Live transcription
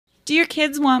Do your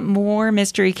kids want more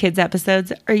Mystery Kids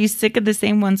episodes? Are you sick of the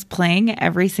same ones playing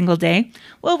every single day?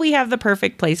 Well, we have the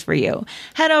perfect place for you.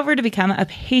 Head over to become a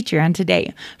Patreon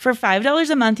today. For $5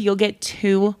 a month, you'll get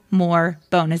 2 more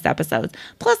bonus episodes,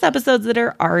 plus episodes that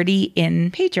are already in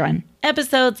Patreon.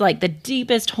 Episodes like The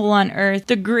Deepest Hole on Earth,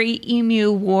 The Great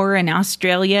Emu War in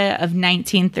Australia of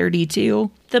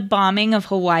 1932, the bombing of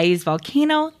Hawaii's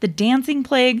volcano, the dancing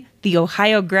plague, the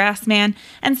Ohio grassman,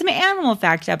 and some animal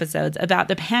fact episodes about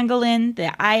the pangolin,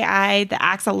 the ai, the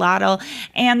axolotl,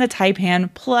 and the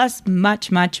taipan, plus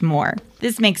much, much more.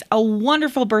 This makes a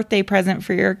wonderful birthday present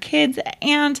for your kids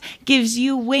and gives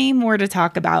you way more to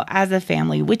talk about as a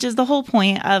family, which is the whole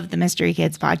point of the Mystery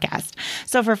Kids podcast.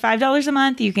 So for $5 a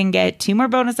month, you can get 2 more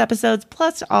bonus episodes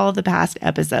plus all of the past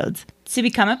episodes. To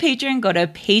become a patron, go to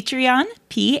Patreon,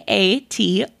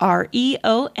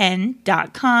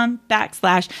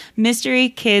 patreon.com/Mystery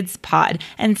Kids Pod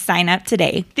and sign up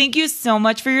today. Thank you so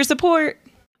much for your support.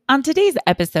 On today's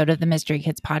episode of the Mystery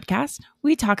Kids podcast,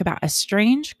 we talk about a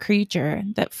strange creature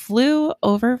that flew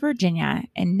over Virginia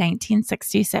in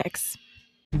 1966.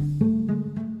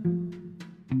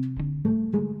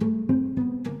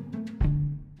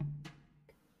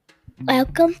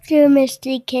 Welcome to the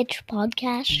Mystery Kids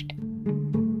podcast.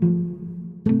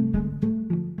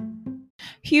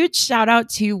 Huge shout out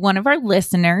to one of our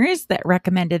listeners that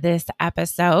recommended this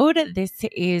episode. This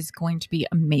is going to be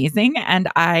amazing. And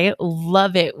I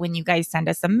love it when you guys send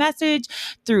us a message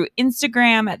through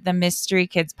Instagram at the Mystery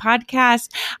Kids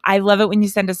Podcast. I love it when you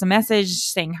send us a message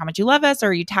saying how much you love us,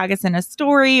 or you tag us in a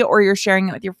story, or you're sharing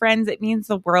it with your friends. It means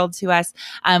the world to us.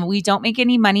 We don't make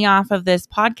any money off of this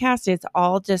podcast. It's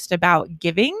all just about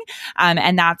giving.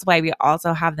 And that's why we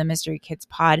also have the Mystery Kids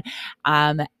Pod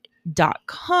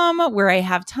 .com, where I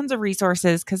have tons of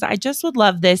resources, because I just would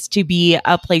love this to be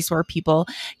a place where people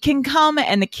can come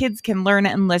and the kids can learn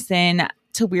and listen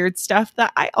to weird stuff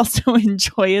that I also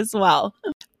enjoy as well.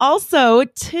 Also,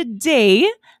 today,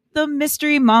 the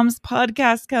Mystery Moms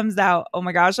podcast comes out. Oh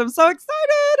my gosh, I'm so excited.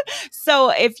 So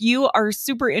if you are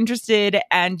super interested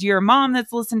and you're a mom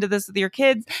that's listened to this with your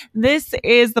kids, this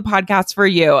is the podcast for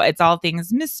you. It's all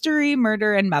things mystery,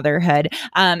 murder, and motherhood.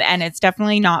 And it's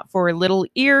definitely not for little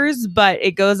ears, but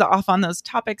it goes off on those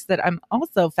topics that I'm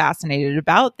also fascinated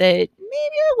about that maybe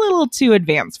are a little too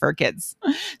advanced for kids.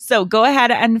 So go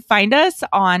ahead and find us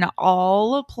on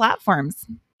all platforms.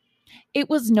 It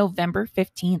was November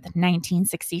 15th,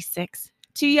 1966.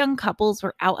 2 young couples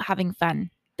were out having fun.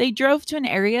 They drove to an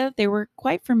area they were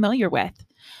quite familiar with.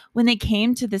 When they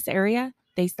came to this area,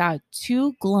 they saw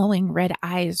 2 glowing red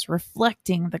eyes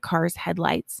reflecting the car's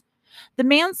headlights. The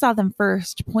man saw them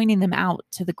first, pointing them out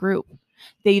to the group.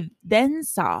 They then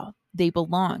saw they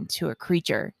belonged to a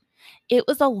creature. It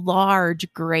was a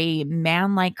large, gray,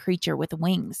 man-like creature with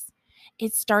wings.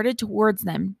 It started towards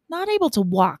them, not able to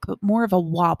walk, but more of a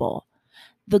wobble.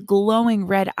 The glowing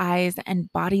red eyes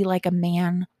and body like a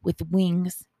man with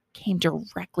wings came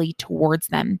directly towards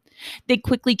them. They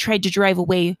quickly tried to drive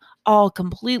away, all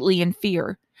completely in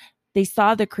fear. They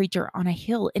saw the creature on a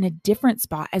hill in a different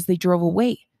spot as they drove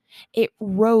away. It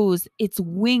rose its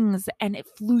wings and it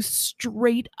flew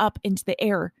straight up into the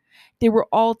air. They were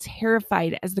all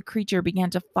terrified as the creature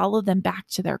began to follow them back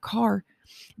to their car.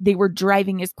 They were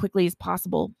driving as quickly as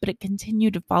possible, but it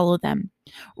continued to follow them.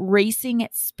 Racing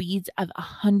at speeds of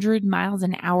 100 miles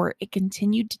an hour, it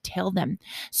continued to tail them,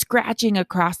 scratching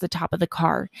across the top of the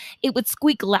car. It would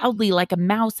squeak loudly like a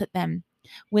mouse at them.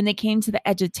 When they came to the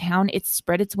edge of town, it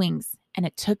spread its wings and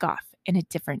it took off in a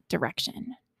different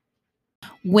direction.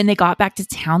 When they got back to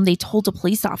town, they told a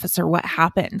police officer what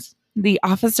happened. The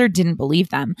officer didn't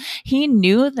believe them. He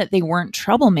knew that they weren't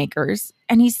troublemakers,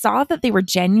 and he saw that they were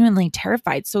genuinely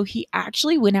terrified, so he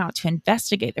actually went out to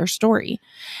investigate their story.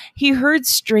 He heard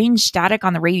strange static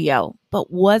on the radio,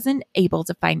 but wasn't able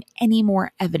to find any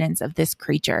more evidence of this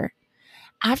creature.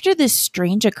 After this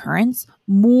strange occurrence,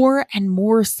 more and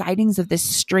more sightings of this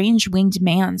strange winged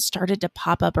man started to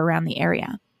pop up around the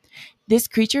area. This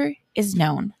creature is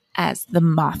known as the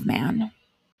Mothman.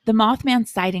 The Mothman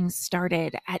sightings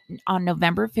started on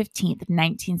November 15th,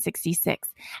 1966,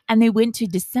 and they went to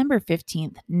December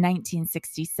 15th,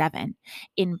 1967,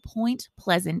 in Point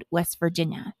Pleasant, West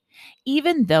Virginia.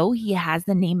 Even though he has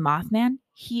the name Mothman,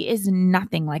 he is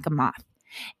nothing like a moth.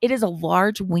 It is a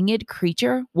large winged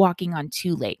creature walking on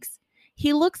 2 legs.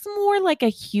 He looks more like a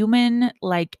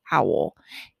human-like owl.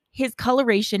 His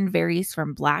coloration varies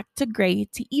from black to gray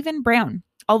to even brown,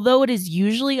 although it is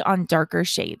usually on darker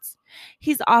shades.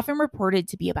 He's often reported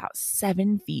to be about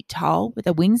 7 feet tall with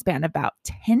a wingspan of about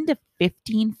 10 to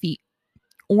 15 feet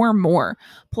or more,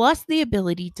 plus the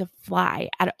ability to fly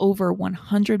at over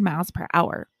 100 miles per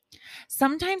hour.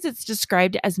 Sometimes it's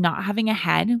described as not having a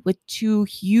head with two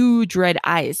huge red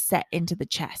eyes set into the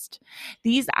chest.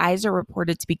 These eyes are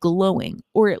reported to be glowing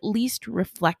or at least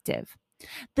reflective.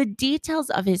 The details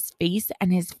of his face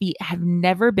and his feet have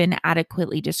never been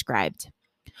adequately described.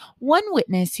 One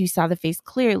witness who saw the face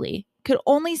clearly could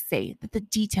only say that the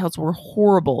details were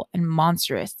horrible and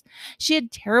monstrous. She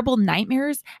had terrible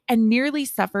nightmares and nearly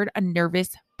suffered a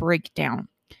nervous breakdown.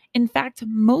 In fact,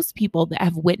 most people that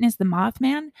have witnessed the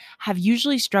Mothman have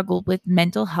usually struggled with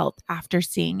mental health after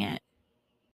seeing it.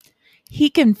 He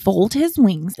can fold his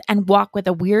wings and walk with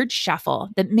a weird shuffle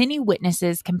that many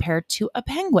witnesses compare to a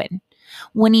penguin.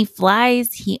 When he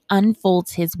flies, he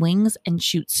unfolds his wings and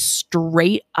shoots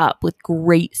straight up with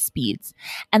great speeds,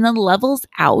 and then levels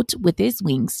out with his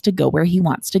wings to go where he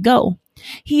wants to go.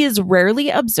 He is rarely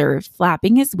observed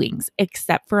flapping his wings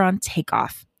except for on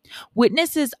takeoff.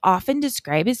 Witnesses often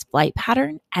describe his flight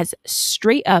pattern as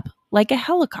straight up like a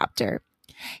helicopter.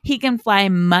 He can fly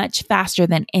much faster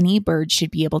than any bird should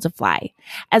be able to fly,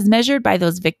 as measured by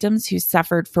those victims who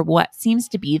suffered for what seems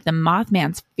to be the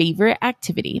Mothman's favorite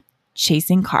activity,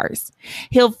 chasing cars.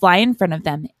 He'll fly in front of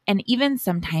them and even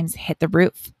sometimes hit the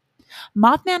roof.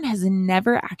 Mothman has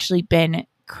never actually been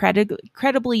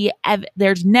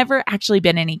there's never actually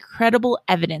been any credible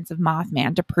evidence of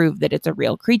Mothman to prove that it's a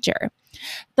real creature.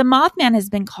 The Mothman has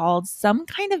been called some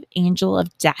kind of angel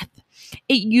of death.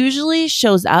 It usually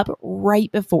shows up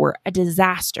right before a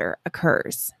disaster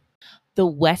occurs. The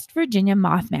West Virginia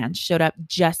Mothman showed up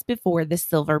just before the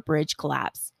Silver Bridge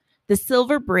collapse. The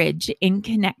Silver Bridge, in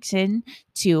connection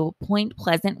to Point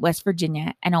Pleasant, West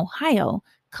Virginia, and Ohio,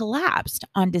 collapsed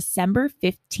on December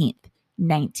 15th,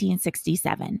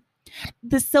 1967.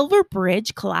 The Silver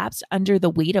Bridge collapsed under the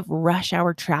weight of rush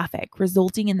hour traffic,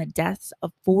 resulting in the deaths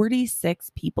of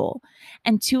 46 people,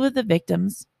 and 2 of the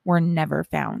victims were never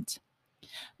found.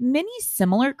 Many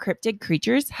similar cryptid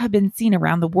creatures have been seen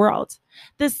around the world.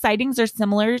 The sightings are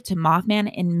similar to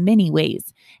Mothman in many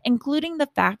ways, including the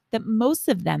fact that most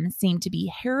of them seem to be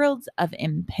heralds of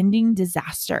impending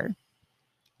disaster.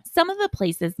 Some of the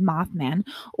places Mothman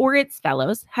or its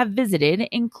fellows have visited,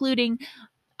 including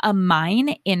a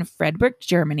mine in Freiburg,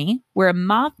 Germany, where a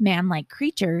Mothman-like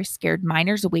creature scared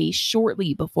miners away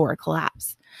shortly before a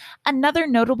collapse. Another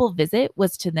notable visit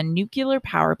was to the nuclear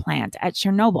power plant at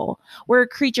Chernobyl, where a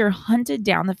creature hunted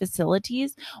down the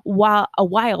facilities a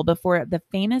while before the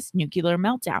famous nuclear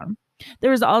meltdown.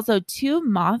 There was also 2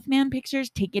 Mothman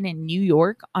pictures taken in New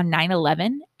York on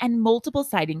 9/11 and multiple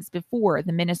sightings before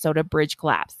the Minnesota bridge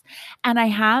collapse. And I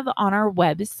have on our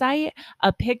website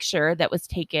a picture that was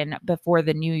taken before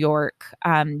the New York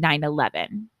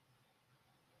 9/11.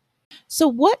 So,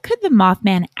 what could the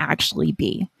Mothman actually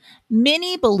be?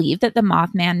 Many believe that the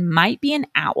Mothman might be an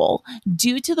owl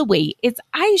due to the way its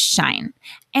eyes shine.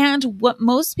 And what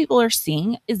most people are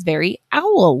seeing is very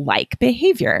owl like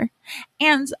behavior.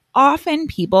 And often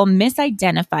people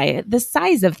misidentify the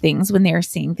size of things when they are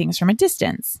seeing things from a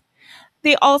distance.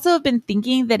 They also have been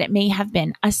thinking that it may have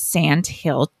been a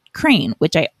sandhill crane,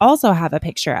 which I also have a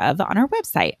picture of on our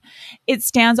website. It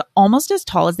stands almost as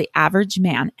tall as the average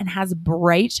man and has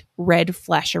bright red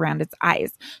flesh around its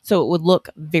eyes, so it would look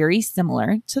very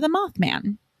similar to the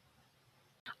Mothman.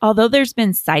 Although there's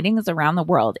been sightings around the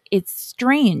world, it's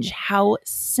strange how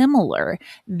similar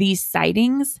these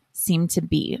sightings seem to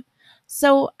be.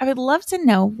 So I would love to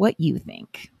know what you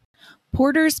think.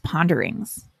 Porter's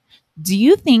Ponderings. Do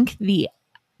you think the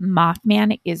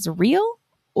Mothman is real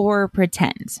or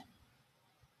pretend?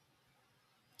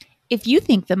 If you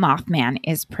think the Mothman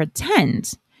is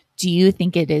pretend, do you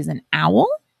think it is an owl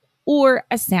or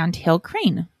a sandhill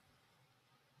crane?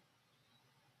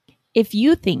 If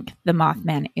you think the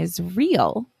Mothman is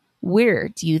real, where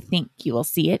do you think you will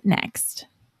see it next?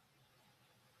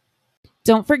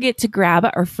 Don't forget to grab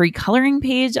our free coloring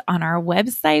page on our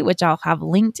website, which I'll have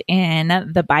linked in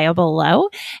the bio below.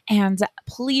 And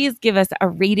please give us a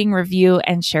rating, review,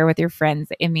 and share with your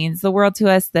friends. It means the world to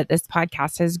us that this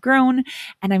podcast has grown,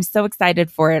 and I'm so excited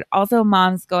for it. Also,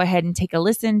 moms, go ahead and take a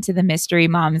listen to the Mystery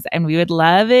Moms, and we would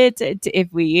love it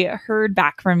if we heard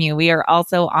back from you. We are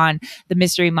also on the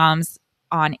Mystery Moms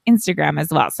on Instagram as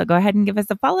well. So go ahead and give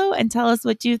us a follow and tell us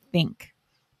what you think.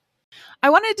 I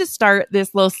wanted to start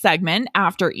this little segment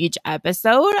after each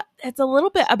episode. It's a little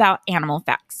bit about animal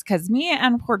facts because me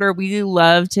and Porter, we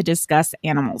love to discuss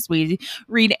animals. We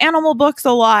read animal books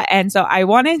a lot. And so I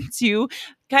wanted to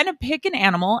kind of pick an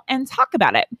animal and talk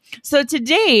about it. So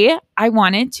today I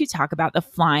wanted to talk about the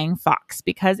flying fox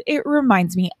because it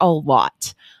reminds me a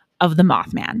lot of the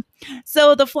Mothman.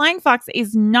 So the flying fox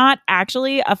is not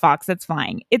actually a fox that's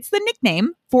flying. It's the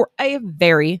nickname for a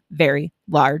very, very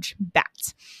large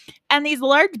bat. And these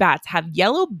large bats have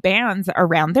yellow bands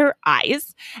around their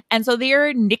eyes. And so they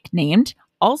are nicknamed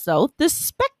also the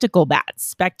spectacle bats.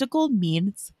 Spectacle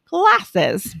means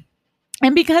glasses.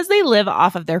 And because they live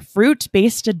off of their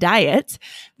fruit-based diet,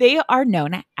 they are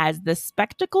known as the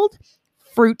spectacled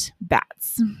fruit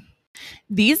bats.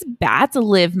 These bats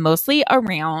live mostly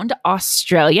around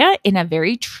Australia in a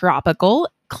very tropical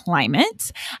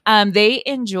climate. They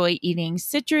enjoy eating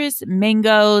citrus,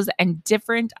 mangoes, and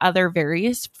different other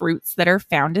various fruits that are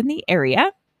found in the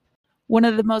area. One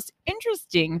of the most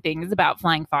interesting things about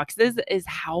flying foxes is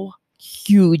how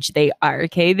huge they are.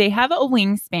 Okay. They have a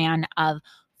wingspan of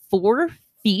 4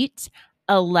 feet,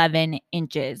 11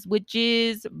 inches, which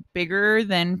is bigger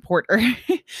than Porter.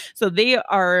 So they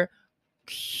are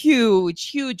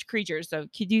huge creatures. So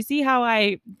could you see how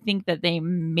I think that they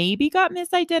maybe got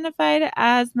misidentified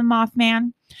as the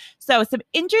Mothman? So some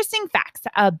interesting facts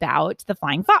about the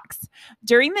flying fox.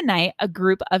 During the night, a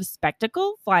group of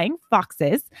spectacle flying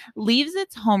foxes leaves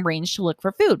its home range to look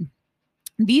for food.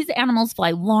 These animals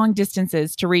fly long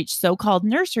distances to reach so-called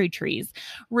nursery trees,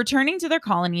 returning to their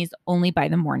colonies only by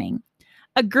the morning.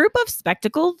 A group of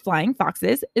spectacle flying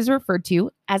foxes is referred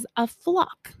to as a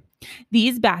flock.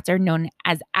 These bats are known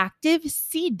as active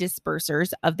seed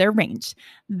dispersers of their range.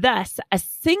 Thus, a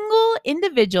single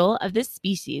individual of this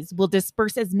species will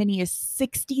disperse as many as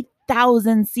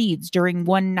 60,000 seeds during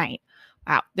one night.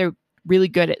 Wow, they're really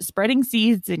good at spreading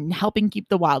seeds and helping keep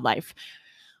the wildlife.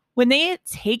 When they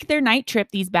take their night trip,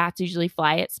 these bats usually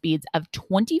fly at speeds of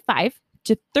 25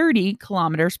 to 30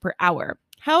 kilometers per hour.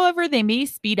 However, they may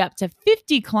speed up to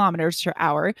 50 kilometers per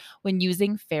hour when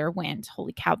using fair wind.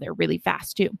 Holy cow, they're really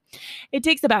fast too. It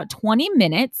takes about 20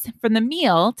 minutes from the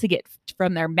meal to get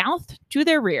from their mouth to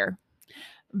their rear.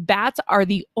 Bats are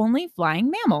the only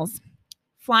flying mammals.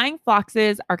 Flying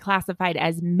foxes are classified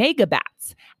as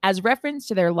megabats as reference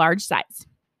to their large size.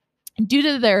 Due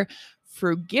to their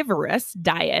frugivorous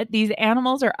diet, these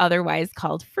animals are otherwise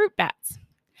called fruit bats.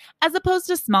 As opposed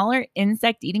to smaller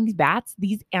insect-eating bats,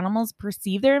 these animals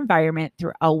perceive their environment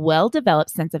through a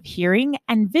well-developed sense of hearing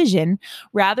and vision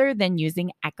rather than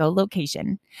using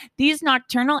echolocation. These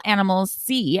nocturnal animals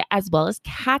see as well as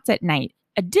cats at night.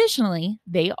 Additionally,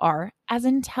 they are as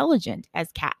intelligent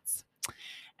as cats.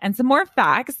 And some more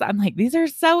facts. I'm like, these are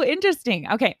so interesting.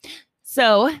 Okay.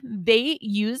 So they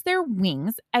use their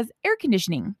wings as air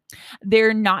conditioning.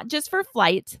 They're not just for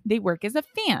flight, they work as a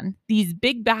fan. These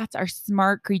big bats are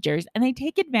smart creatures and they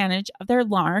take advantage of their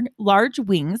large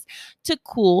wings to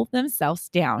cool themselves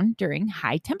down during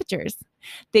high temperatures.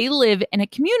 They live in a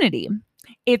community.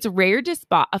 It's rare to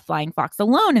spot a flying fox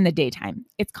alone in the daytime.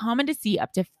 It's common to see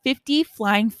up to 50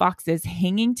 flying foxes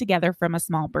hanging together from a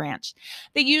small branch.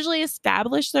 They usually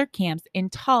establish their camps in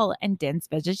tall and dense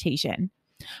vegetation.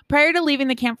 Prior to leaving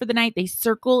the camp for the night, they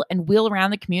circle and wheel around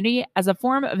the community as a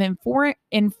form of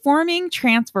informing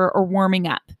transfer or warming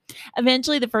up.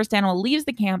 Eventually, the first animal leaves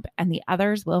the camp and the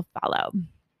others will follow.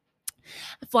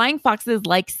 Flying foxes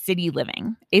like city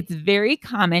living. It's very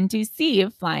common to see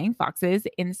flying foxes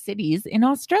in cities in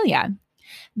Australia.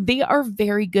 They are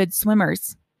very good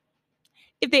swimmers.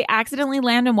 If they accidentally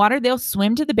land in water, they'll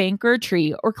swim to the bank or a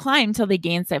tree or climb till they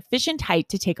gain sufficient height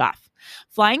to take off.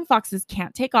 Flying foxes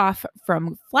can't take off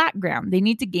from flat ground. They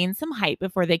need to gain some height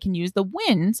before they can use the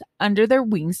wind under their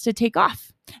wings to take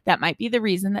off. That might be the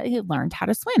reason that they learned how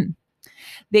to swim.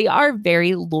 They are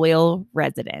very loyal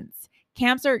residents.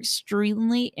 Camps are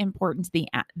extremely important to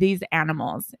these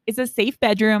animals. It's a safe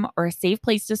bedroom or a safe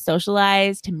place to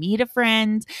socialize, to meet a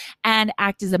friend, and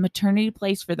act as a maternity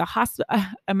place for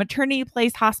a maternity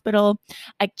place hospital,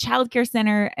 a childcare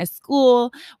center, a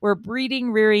school where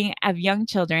breeding, rearing of young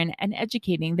children and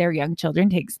educating their young children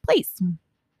takes place.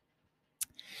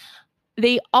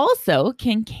 They also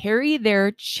can carry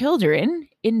their children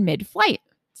in mid-flight.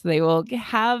 So they will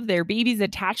have their babies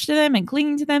attached to them and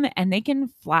clinging to them, and they can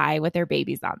fly with their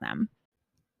babies on them.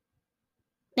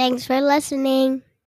 Thanks for listening.